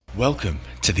Welcome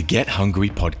to the Get Hungry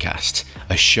podcast,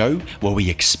 a show where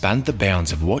we expand the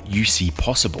bounds of what you see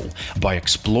possible by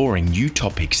exploring new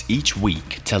topics each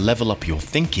week to level up your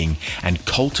thinking and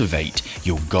cultivate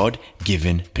your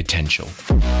God-given potential.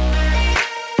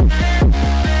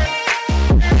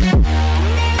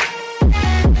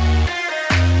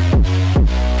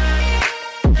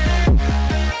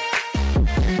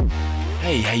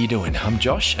 Hey, how you doing? I'm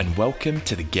Josh and welcome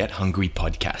to the Get Hungry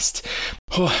podcast.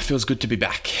 Oh, it feels good to be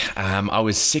back. I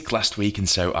was sick last week and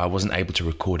so I wasn't able to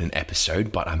record an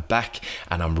episode, but I'm back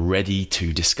and I'm ready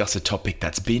to discuss a topic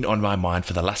that's been on my mind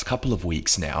for the last couple of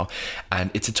weeks now.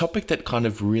 And it's a topic that kind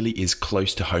of really is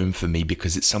close to home for me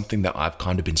because it's something that I've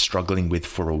kind of been struggling with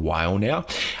for a while now.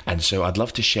 And so I'd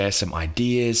love to share some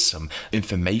ideas, some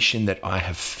information that I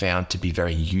have found to be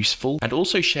very useful, and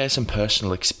also share some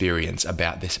personal experience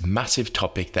about this massive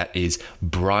topic that is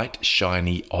bright,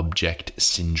 shiny object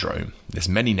syndrome. There's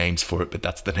many names for it, but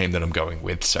that's the name that I'm going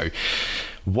with. So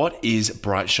what is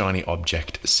bright, shiny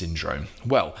object syndrome?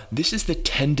 Well, this is the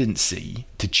tendency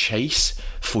to chase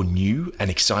for new and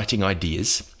exciting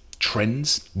ideas,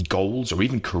 trends, goals, or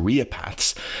even career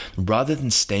paths, rather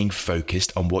than staying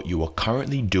focused on what you are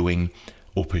currently doing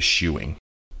or pursuing.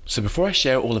 So before I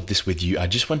share all of this with you, I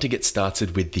just want to get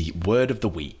started with the word of the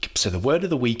week. So the word of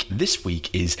the week this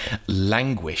week is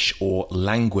languish or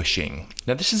languishing.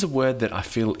 Now this is a word that I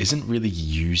feel isn't really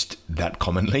used that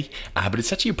commonly, but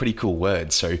it's actually a pretty cool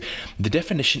word. So the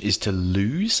definition is to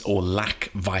lose or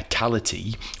lack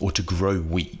vitality or to grow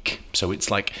weak. So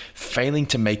it's like failing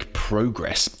to make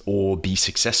progress or be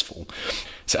successful.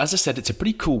 So as I said, it's a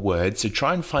pretty cool word, so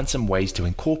try and find some ways to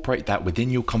incorporate that within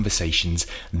your conversations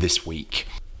this week.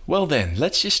 Well then,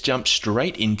 let's just jump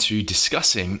straight into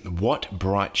discussing what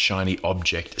bright, shiny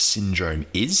object syndrome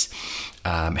is,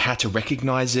 how to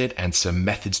recognize it, and some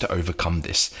methods to overcome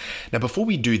this. Now, before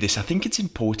we do this, I think it's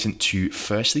important to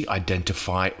firstly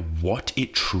identify what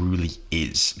it truly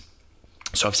is.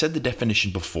 So I've said the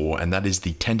definition before, and that is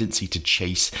the tendency to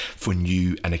chase for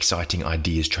new and exciting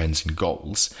ideas, trends, and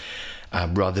goals,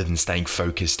 rather than staying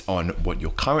focused on what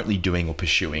you're currently doing or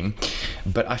pursuing.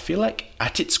 But I feel like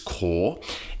at its core,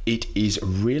 it is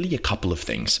really a couple of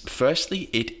things.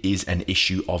 Firstly, it is an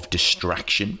issue of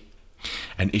distraction,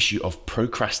 an issue of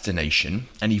procrastination,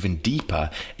 and even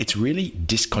deeper, it's really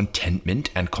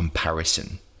discontentment and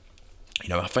comparison. You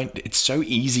know, I find it's so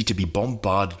easy to be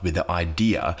bombarded with the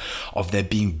idea of there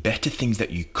being better things that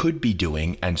you could be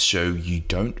doing, and so you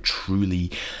don't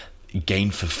truly gain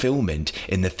fulfillment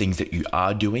in the things that you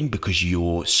are doing because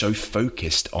you're so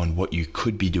focused on what you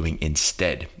could be doing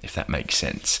instead, if that makes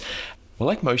sense. Well,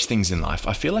 like most things in life,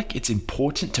 I feel like it's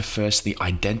important to firstly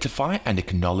identify and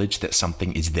acknowledge that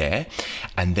something is there,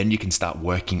 and then you can start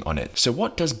working on it. So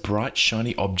what does bright,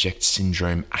 shiny object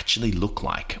syndrome actually look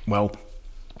like? Well,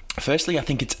 firstly, I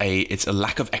think it's a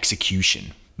lack of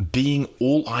execution, being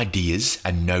all ideas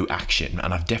and no action.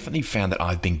 And I've definitely found that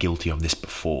I've been guilty of this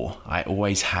before. I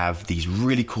always have these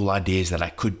really cool ideas that I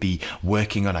could be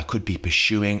working on, I could be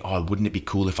pursuing. Oh, wouldn't it be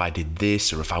cool if I did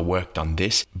this or if I worked on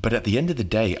this? But at the end of the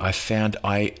day, I found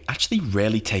I actually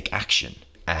rarely take action.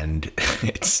 And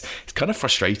it's kind of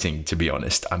frustrating, to be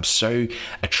honest. I'm so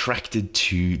attracted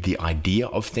to the idea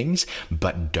of things,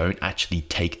 but don't actually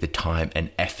take the time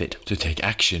and effort to take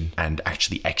action and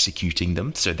actually executing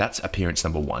them. So that's appearance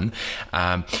number one.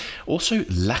 Also,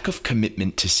 lack of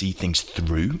commitment to see things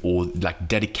through, or like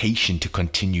dedication to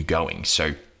continue going.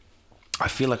 So I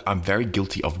feel like I'm very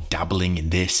guilty of dabbling in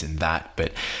this and that,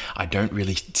 but I don't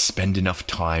really spend enough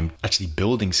time actually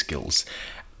building skills.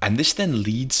 And this then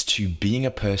leads to being a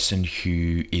person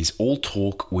who is all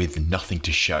talk with nothing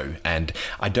to show. And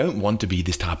I don't want to be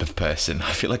this type of person.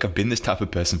 I feel like I've been this type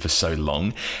of person for so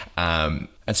long.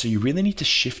 And so you really need to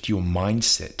shift your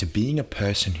mindset to being a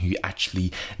person who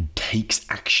actually takes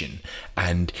action.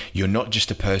 And you're not just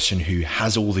a person who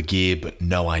has all the gear but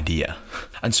no idea.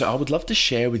 And so I would love to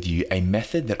share with you a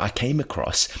method that I came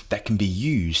across that can be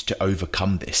used to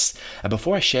overcome this. And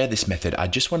before I share this method, I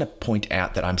just want to point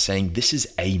out that I'm saying this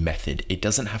is a method. It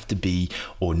doesn't have to be,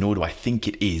 or nor do I think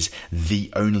it is,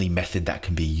 the only method that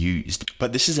can be used.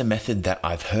 But this is a method that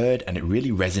I've heard and it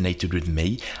really resonated with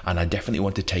me. And I definitely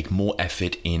want to take more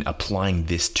effort in applying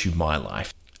this to my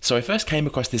life. So I first came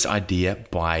across this idea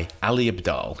by Ali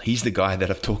Abdaal. He's the guy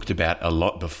that I've talked about a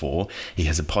lot before. He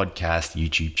has a podcast,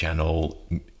 YouTube channel,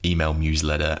 email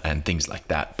newsletter, and things like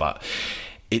that. But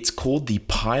it's called the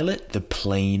pilot, the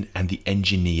plane, and the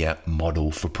engineer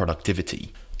model for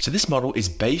productivity. So this model is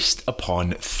based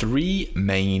upon three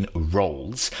main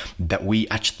roles that we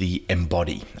actually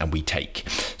embody and we take.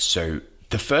 So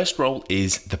the first role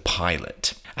is the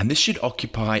pilot. And this should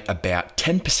occupy about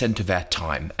 10% of our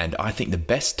time. And I think the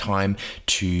best time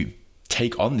to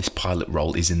take on this pilot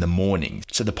role is in the morning.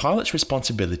 So the pilot's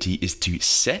responsibility is to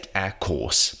set our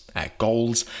course, our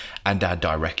goals, and our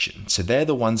direction. So they're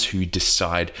the ones who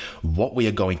decide what we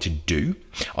are going to do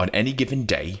on any given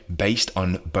day based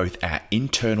on both our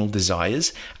internal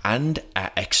desires and our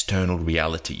external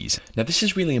realities. Now, this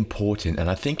is really important, and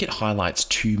I think it highlights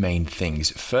two main things.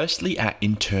 Firstly, our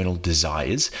internal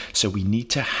desires. So we need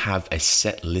to have a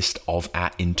set list of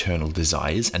our internal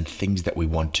desires and things that we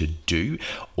want to do,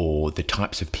 or the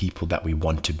types of people that we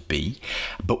want to be.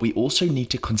 But we also need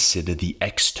to consider the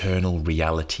external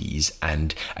realities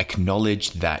and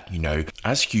acknowledge that,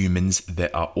 as humans,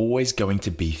 there are always going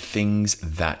to be things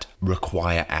that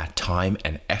require our time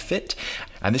and effort.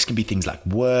 And this can be things like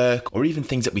work or even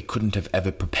things that we couldn't have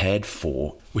ever prepared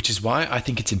for, which is why I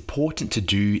think it's important to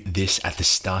do this at the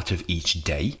start of each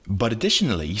day. But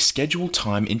additionally, schedule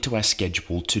time into our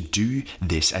schedule to do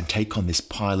this and take on this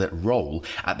pilot role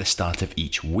at the start of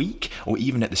each week or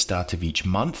even at the start of each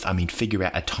month. Figure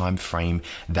out a time frame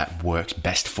that works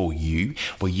best for you,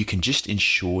 where you can just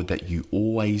ensure that you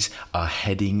always are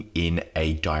heading in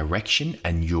a direction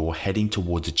and you're heading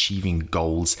towards achieving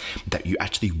goals that you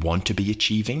actually want to be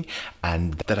achieving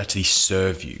and that actually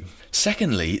serve you.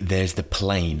 Secondly, there's the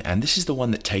plane, and this is the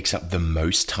one that takes up the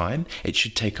most time. It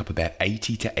should take up about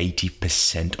 80 to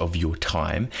 80% of your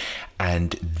time,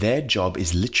 and their job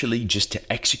is literally just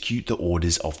to execute the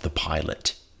orders of the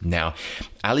pilot. Now,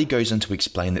 Ali goes on to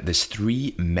explain that there's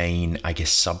three main,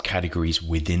 subcategories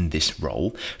within this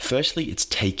role. Firstly, it's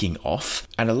taking off.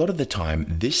 And a lot of the time,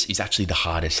 this is actually the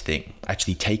hardest thing,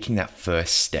 actually taking that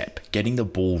first step, getting the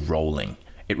ball rolling.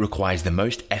 It requires the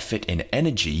most effort and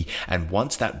energy, and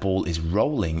once that ball is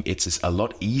rolling, it's a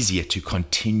lot easier to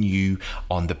continue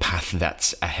on the path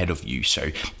that's ahead of you. So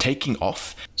taking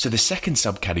off. So the second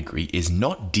subcategory is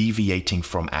not deviating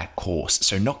from our course,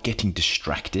 so not getting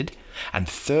distracted. And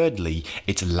thirdly,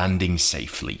 it's landing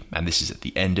safely. And this is at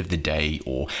the end of the day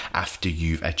or after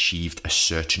you've achieved a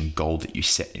certain goal that you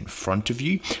set in front of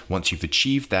you. Once you've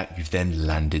achieved that, you've then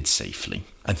landed safely.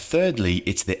 And thirdly,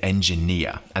 it's the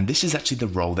engineer. And this is actually the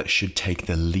role that should take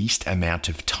the least amount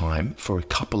of time for a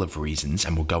couple of reasons,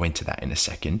 and we'll go into that in a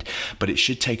second, but it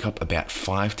should take up about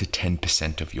 5 to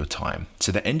 10% of your time.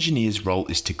 So the engineer's role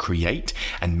is to create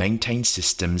and maintain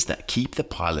systems that keep the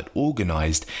pilot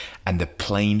organized and the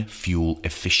plane fuel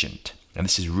efficient. And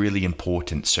this is really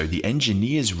important. So the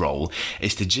engineer's role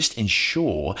is to just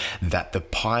ensure that the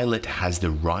pilot has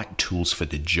the right tools for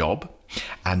the job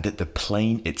and that the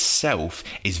plane itself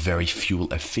is very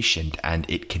fuel efficient and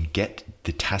it can get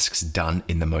the tasks done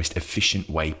in the most efficient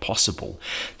way possible.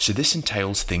 So this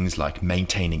entails things like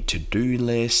maintaining to-do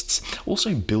lists,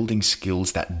 also building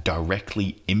skills that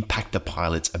directly impact the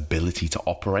pilot's ability to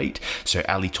operate. So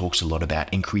Ali talks a lot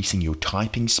about increasing your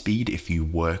typing speed if you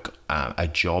work a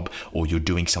job or you're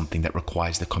doing something that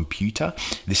requires the computer.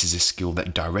 This is a skill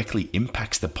that directly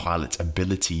impacts the pilot's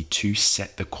ability to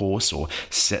set the course or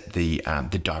set the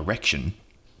direction,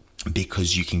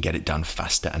 because you can get it done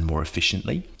faster and more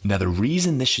efficiently. Now, the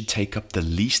reason this should take up the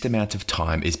least amount of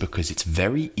time is because it's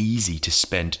very easy to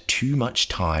spend too much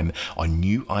time on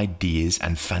new ideas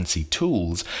and fancy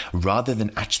tools rather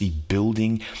than actually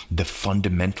building the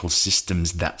fundamental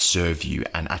systems that serve you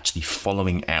and actually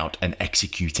following out and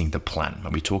executing the plan.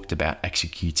 And we talked about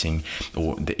executing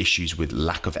or the issues with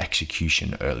lack of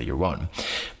execution earlier on.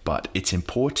 But it's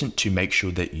important to make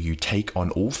sure that you take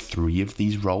on all three of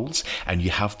these roles and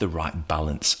you have the right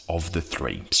balance of the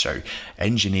three. So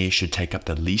engineer should take up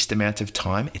the least amount of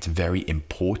time. It's very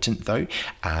important though.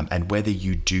 And whether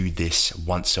you do this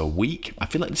once a week, I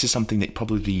feel like this is something that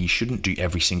probably you shouldn't do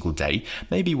every single day.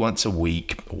 Maybe once a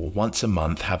week or once a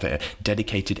month, have a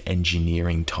dedicated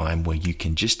engineering time where you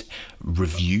can just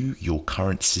review your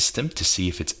current system to see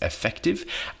if it's effective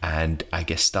and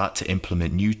start to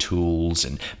implement new tools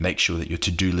and make sure that your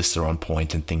to-do lists are on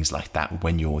point and things like that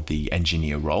when you're the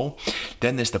engineer role.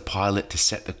 Then there's the pilot to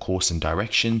set the course and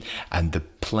direction, and the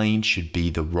plane should be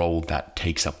the role that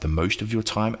takes up the most of your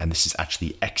time, and this is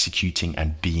actually executing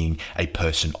and being a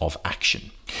person of action.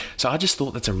 So I just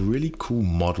thought that's a really cool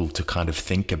model to kind of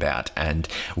think about. And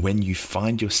when you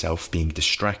find yourself being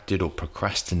distracted or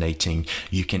procrastinating,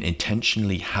 you can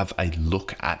intentionally have a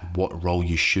look at what role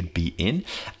you should be in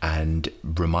and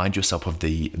remind yourself of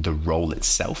the role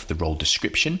itself, the role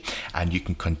description, and you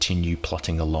can continue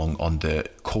plotting along on the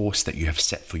course that you have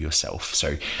set for yourself.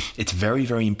 So it's very,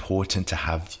 very important to have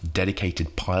have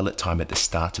dedicated pilot time at the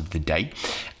start of the day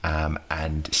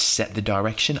and set the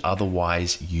direction.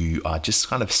 Otherwise, you are just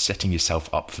kind of setting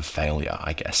yourself up for failure,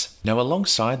 I guess. Now,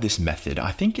 alongside this method,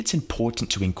 I think it's important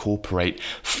to incorporate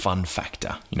fun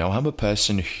factor. I'm a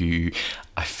person who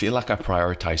I feel like I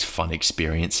prioritize fun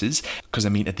experiences because,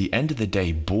 at the end of the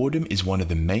day, boredom is one of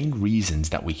the main reasons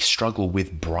that we struggle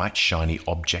with bright, shiny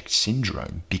object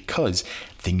syndrome, because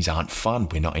things aren't fun.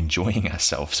 We're not enjoying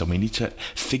ourselves. So we need to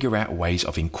figure out ways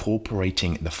of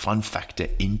incorporating the fun factor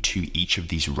into each of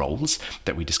these roles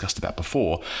that we discussed about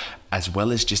before, as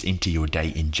well as just into your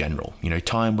day in general.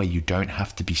 Time where you don't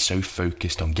have to be so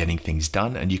focused on getting things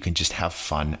done and you can just have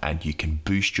fun and you can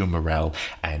boost your morale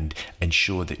and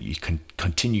ensure that you can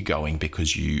continue going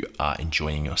because you are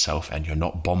enjoying yourself and you're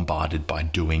not bombarded by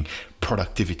doing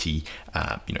productivity,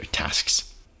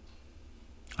 tasks.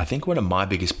 I think one of my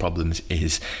biggest problems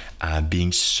is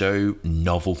being so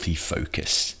novelty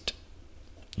focused.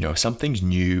 If something's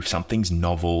new, something's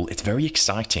novel, it's very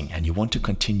exciting and you want to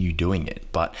continue doing it.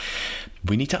 But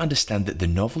we need to understand that the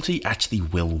novelty actually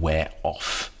will wear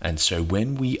off. And so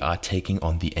when we are taking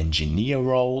on the engineer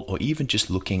role, or even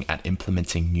just looking at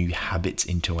implementing new habits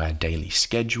into our daily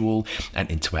schedule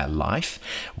and into our life,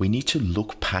 we need to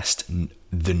look past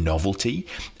the novelty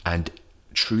and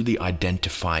truly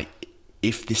identify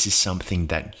if this is something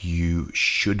that you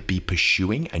should be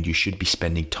pursuing and you should be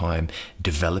spending time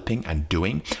developing and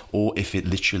doing, or if it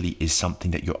literally is something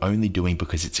that you're only doing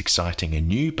because it's exciting and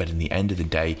new, but at the end of the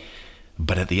day,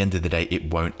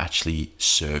 it won't actually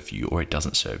serve you, or it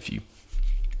doesn't serve you.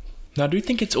 Now, I do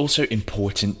think it's also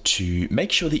important to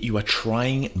make sure that you are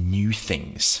trying new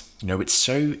things. It's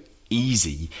so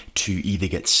easy to either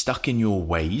get stuck in your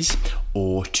ways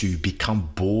or to become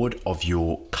bored of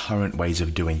your current ways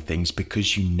of doing things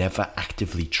because you never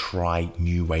actively try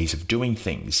new ways of doing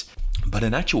things. But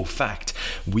in actual fact,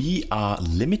 we are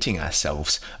limiting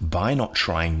ourselves by not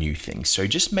trying new things. So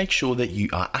just make sure that you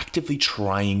are actively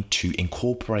trying to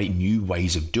incorporate new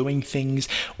ways of doing things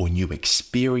or new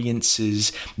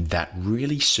experiences that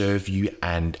really serve you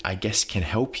and I guess can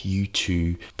help you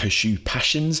to pursue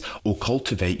passions or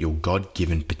cultivate your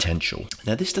God-given potential.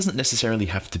 Now, this doesn't necessarily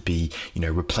have to be,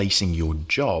 replacing your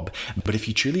job, but if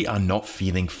you truly are not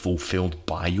feeling fulfilled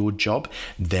by your job,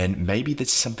 then maybe this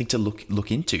is something to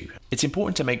look into. It's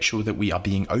important to make sure that we are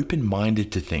being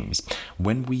open-minded to things.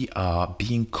 When we are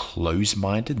being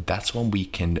closed-minded, that's when we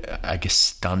can,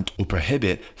 stunt or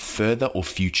prohibit further or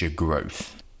future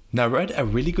growth. Now, I read a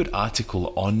really good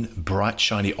article on bright,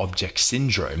 shiny object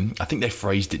syndrome. I think they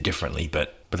phrased it differently,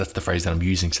 but that's the phrase that I'm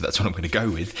using, so that's what I'm going to go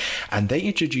with. And they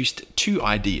introduced two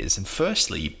ideas. And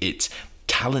firstly, it's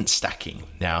talent stacking.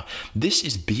 Now, this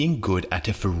is being good at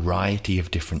a variety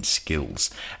of different skills.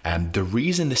 And the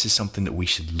reason this is something that we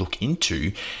should look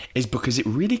into is because it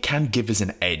really can give us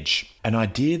an edge. An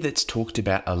idea that's talked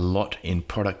about a lot in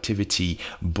productivity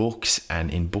books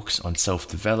and in books on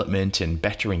self-development and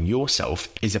bettering yourself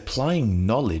is applying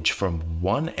knowledge from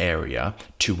one area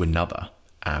to another.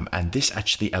 And this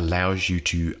actually allows you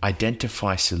to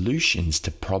identify solutions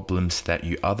to problems that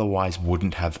you otherwise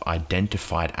wouldn't have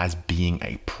identified as being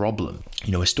a problem.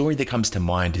 A story that comes to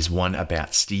mind is one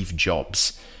about Steve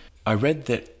Jobs. I read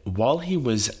that while he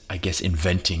was,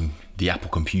 inventing the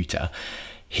Apple computer,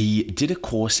 he did a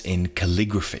course in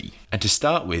calligraphy. And to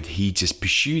start with, he just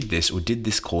pursued this or did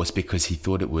this course because he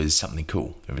thought it was something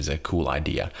cool. It was a cool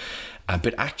idea.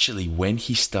 But actually, when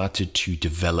he started to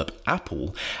develop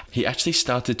Apple, he actually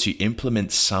started to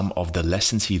implement some of the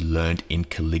lessons he learned in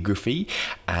calligraphy.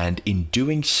 And in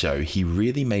doing so, he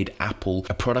really made Apple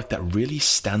a product that really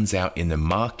stands out in the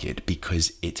market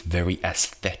because it's very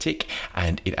aesthetic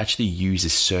and it actually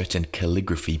uses certain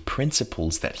calligraphy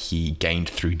principles that he gained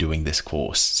through doing this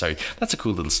course. So that's a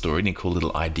cool little story and a cool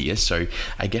little idea. So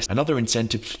I guess another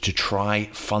incentive to try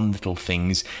fun little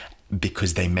things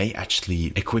because they may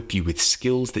actually equip you with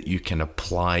skills that you can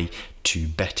apply to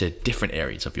better different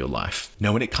areas of your life.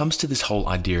 Now, when it comes to this whole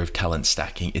idea of talent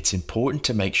stacking, it's important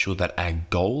to make sure that our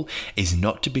goal is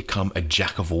not to become a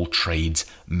jack of all trades,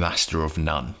 master of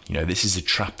none. This is a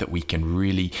trap that we can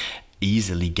really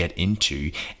easily get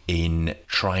into in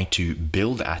trying to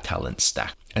build our talent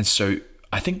stack. And so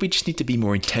I think we just need to be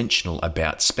more intentional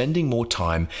about spending more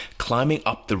time climbing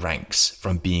up the ranks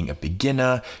from being a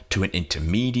beginner to an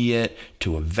intermediate,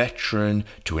 to a veteran,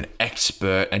 to an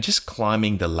expert, and just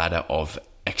climbing the ladder of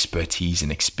expertise and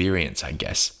experience, I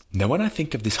guess. Now, when I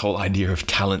think of this whole idea of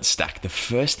talent stack, the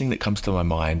first thing that comes to my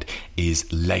mind is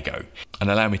Lego.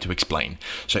 And allow me to explain.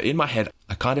 So in my head,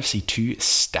 I kind of see two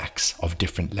stacks of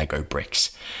different Lego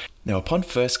bricks. Now, upon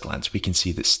first glance, we can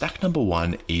see that stack number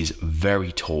one is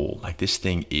very tall. Like this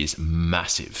thing is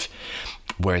massive.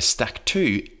 whereas stack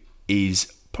 2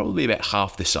 is probably about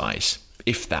half the size,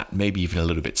 if that, maybe even a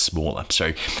little bit smaller.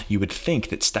 So you would think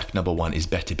that stack number 1 is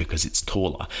better because it's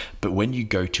taller. But when you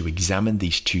go to examine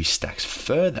these two stacks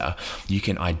further, you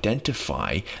can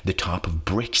identify the type of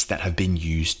bricks that have been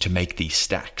used to make these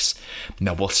stacks.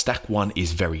 Now, while stack 1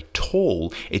 is very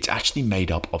tall, it's actually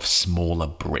made up of smaller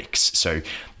bricks. So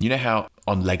you know how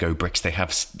on Lego bricks, they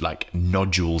have like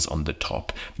nodules on the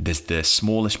top. There's the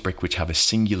smallest brick, which have a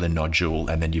singular nodule.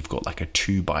 And then you've got like a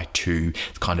 2x2,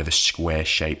 kind of a square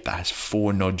shape that has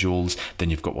 4 nodules.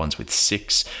 Then you've got ones with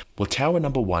 6. Well, tower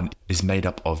number 1 is made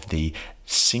up of the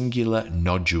singular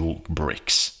nodule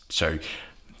bricks. So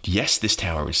yes, this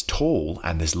tower is tall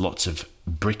and there's lots of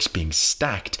bricks being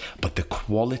stacked, but the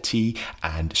quality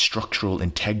and structural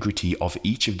integrity of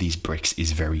each of these bricks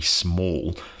is very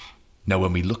small. Now,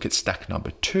 when we look at stack number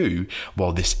 2,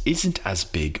 while this isn't as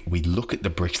big, we look at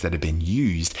the bricks that have been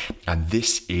used, and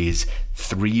this is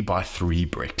 3x3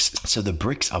 bricks. So the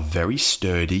bricks are very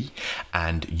sturdy,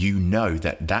 and you know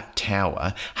that that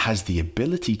tower has the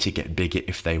ability to get bigger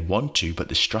if they want to, but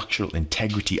the structural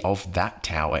integrity of that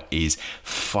tower is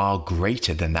far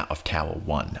greater than that of tower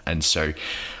 1. And so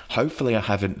hopefully I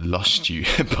haven't lost you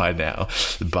by now,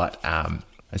 but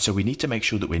and so we need to make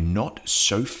sure that we're not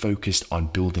so focused on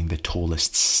building the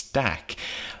tallest stack,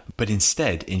 but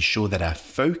instead ensure that our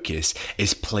focus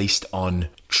is placed on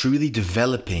truly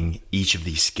developing each of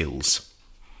these skills.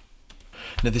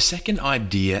 Now, the second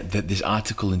idea that this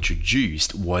article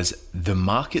introduced was the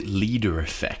market leader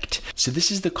effect. So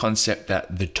this is the concept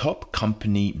that the top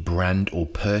company, brand, or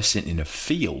person in a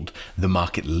field, the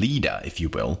market leader, if you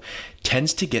will,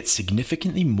 tends to get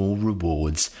significantly more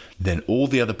rewards than all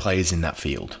the other players in that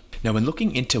field. Now, when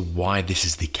looking into why this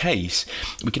is the case,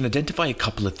 we can identify a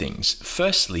couple of things.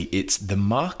 Firstly, it's the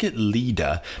market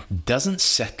leader doesn't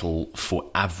settle for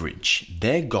average.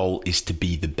 Their goal is to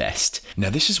be the best.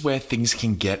 Now, this is where things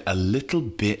can get a little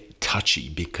bit touchy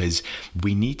because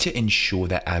we need to ensure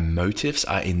that our motives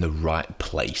are in the right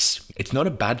place. It's not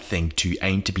a bad thing to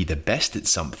aim to be the best at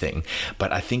something,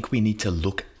 but I think we need to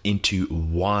look into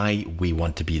why we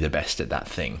want to be the best at that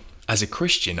thing. As a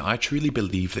Christian, I truly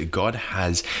believe that God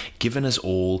has given us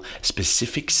all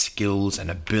specific skills and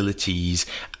abilities,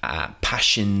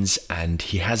 passions, and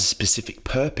He has a specific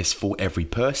purpose for every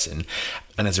person.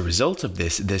 And as a result of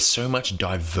this, there's so much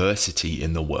diversity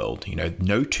in the world. You know,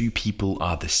 no two people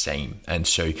are the same. And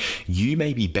so you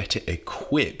may be better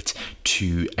equipped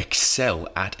to excel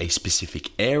at a specific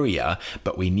area,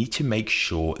 but we need to make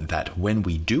sure that when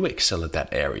we do excel at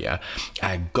that area,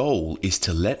 our goal is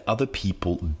to let other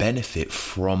people benefit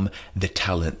from the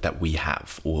talent that we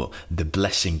have or the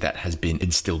blessing that has been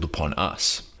instilled upon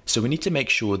us. So we need to make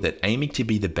sure that aiming to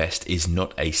be the best is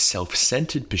not a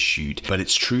self-centered pursuit, but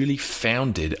it's truly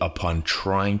founded upon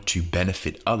trying to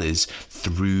benefit others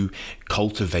through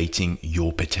cultivating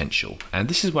your potential. And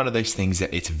this is one of those things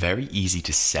that it's very easy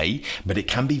to say, but it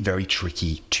can be very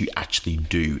tricky to actually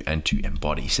do and to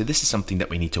embody. So this is something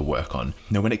that we need to work on.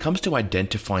 Now, when it comes to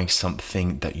identifying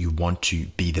something that you want to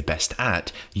be the best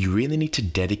at, you really need to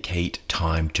dedicate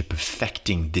time to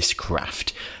perfecting this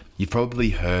craft. You've probably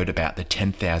heard about the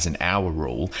 10,000 hour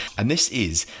rule, and this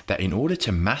is that in order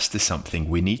to master something,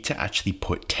 we need to actually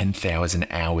put 10,000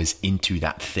 hours into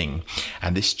that thing.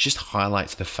 And this just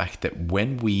highlights the fact that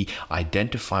when we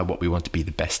identify what we want to be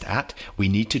the best at, we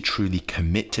need to truly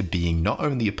commit to being not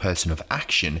only a person of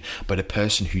action, but a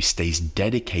person who stays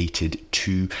dedicated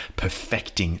to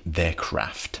perfecting their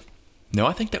craft. Now,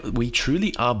 I think that we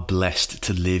truly are blessed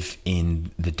to live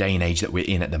in the day and age that we're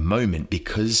in at the moment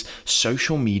because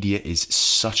social media is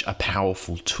such a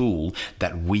powerful tool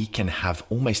that we can have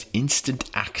almost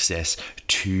instant access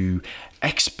to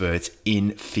experts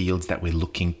in fields that we're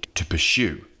looking to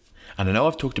pursue. And I know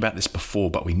I've talked about this before,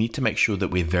 but we need to make sure that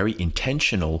we're very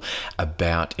intentional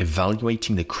about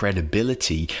evaluating the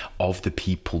credibility of the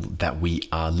people that we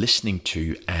are listening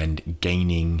to and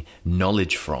gaining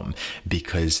knowledge from,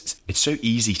 because it's so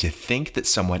easy to think that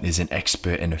someone is an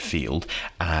expert in a field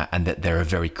and that they're a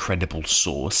very credible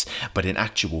source, but in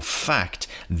actual fact,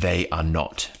 they are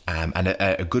not. And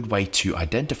a good way to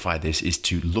identify this is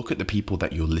to look at the people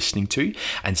that you're listening to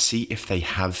and see if they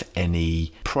have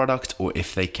any product or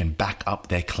if they can back up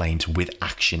their claims with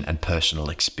action and personal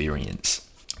experience.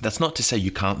 That's not to say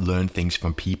you can't learn things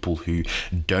from people who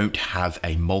don't have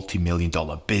a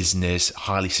multi-million-dollar business,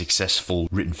 highly successful,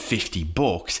 written 50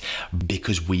 books,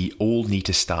 because we all need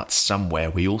to start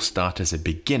somewhere. We all start as a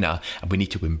beginner, and we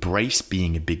need to embrace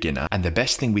being a beginner. And the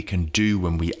best thing we can do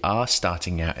when we are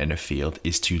starting out in a field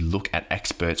is to look at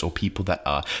experts or people that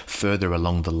are further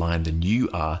along the line than you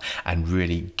are and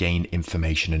really gain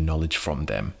information and knowledge from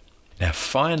them. Now,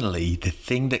 finally, the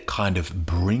thing that kind of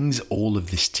brings all of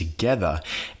this together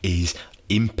is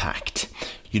impact.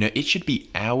 It should be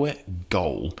our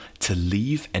goal to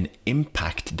leave an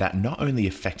impact that not only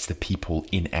affects the people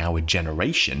in our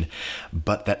generation,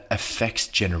 but that affects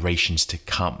generations to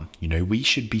come. We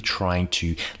should be trying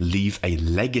to leave a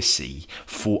legacy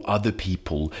for other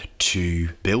people to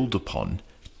build upon.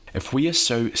 If we are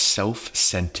so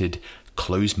self-centered,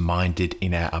 closed-minded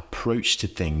in our approach to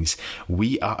things,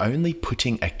 we are only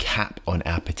putting a cap on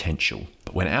our potential.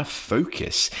 But when our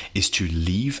focus is to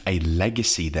leave a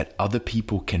legacy that other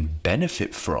people can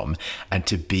benefit from and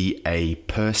to be a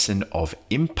person of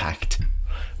impact,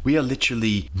 we are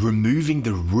literally removing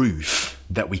the roof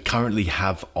that we currently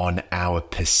have on our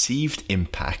perceived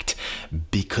impact,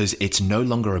 because it's no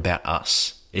longer about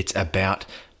us. It's about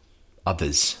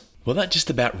others. Well, that just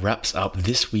about wraps up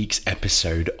this week's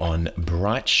episode on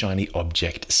bright, shiny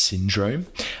object syndrome.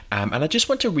 And I just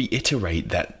want to reiterate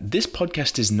that this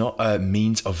podcast is not a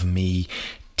means of me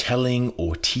telling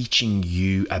or teaching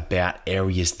you about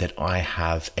areas that I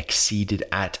have exceeded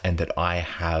at and that I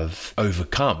have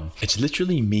overcome. It's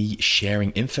literally me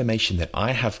sharing information that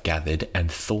I have gathered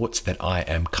and thoughts that I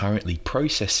am currently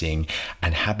processing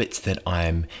and habits that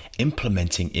I'm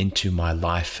implementing into my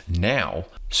life now,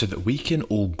 so that we can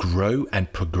all grow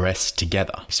and progress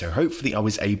together. So hopefully I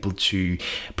was able to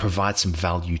provide some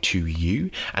value to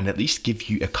you and at least give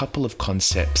you a couple of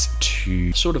concepts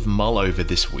to sort of mull over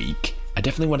this week. I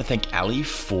definitely want to thank Ali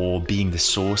for being the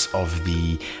source of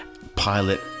the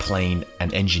pilot, plane,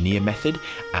 and engineer method,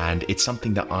 and it's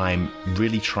something that I'm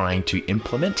really trying to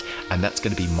implement, and that's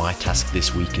going to be my task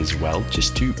this week as well,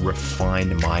 just to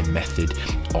refine my method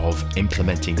of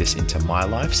implementing this into my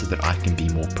life so that I can be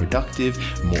more productive,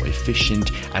 more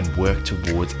efficient, and work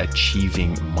towards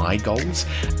achieving my goals,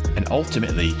 and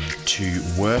ultimately to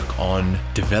work on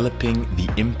developing the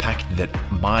impact that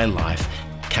my life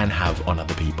can have on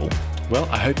other people. Well,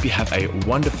 I hope you have a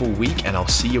wonderful week, and I'll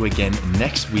see you again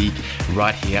next week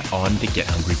right here on the Get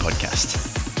Hungry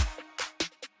podcast.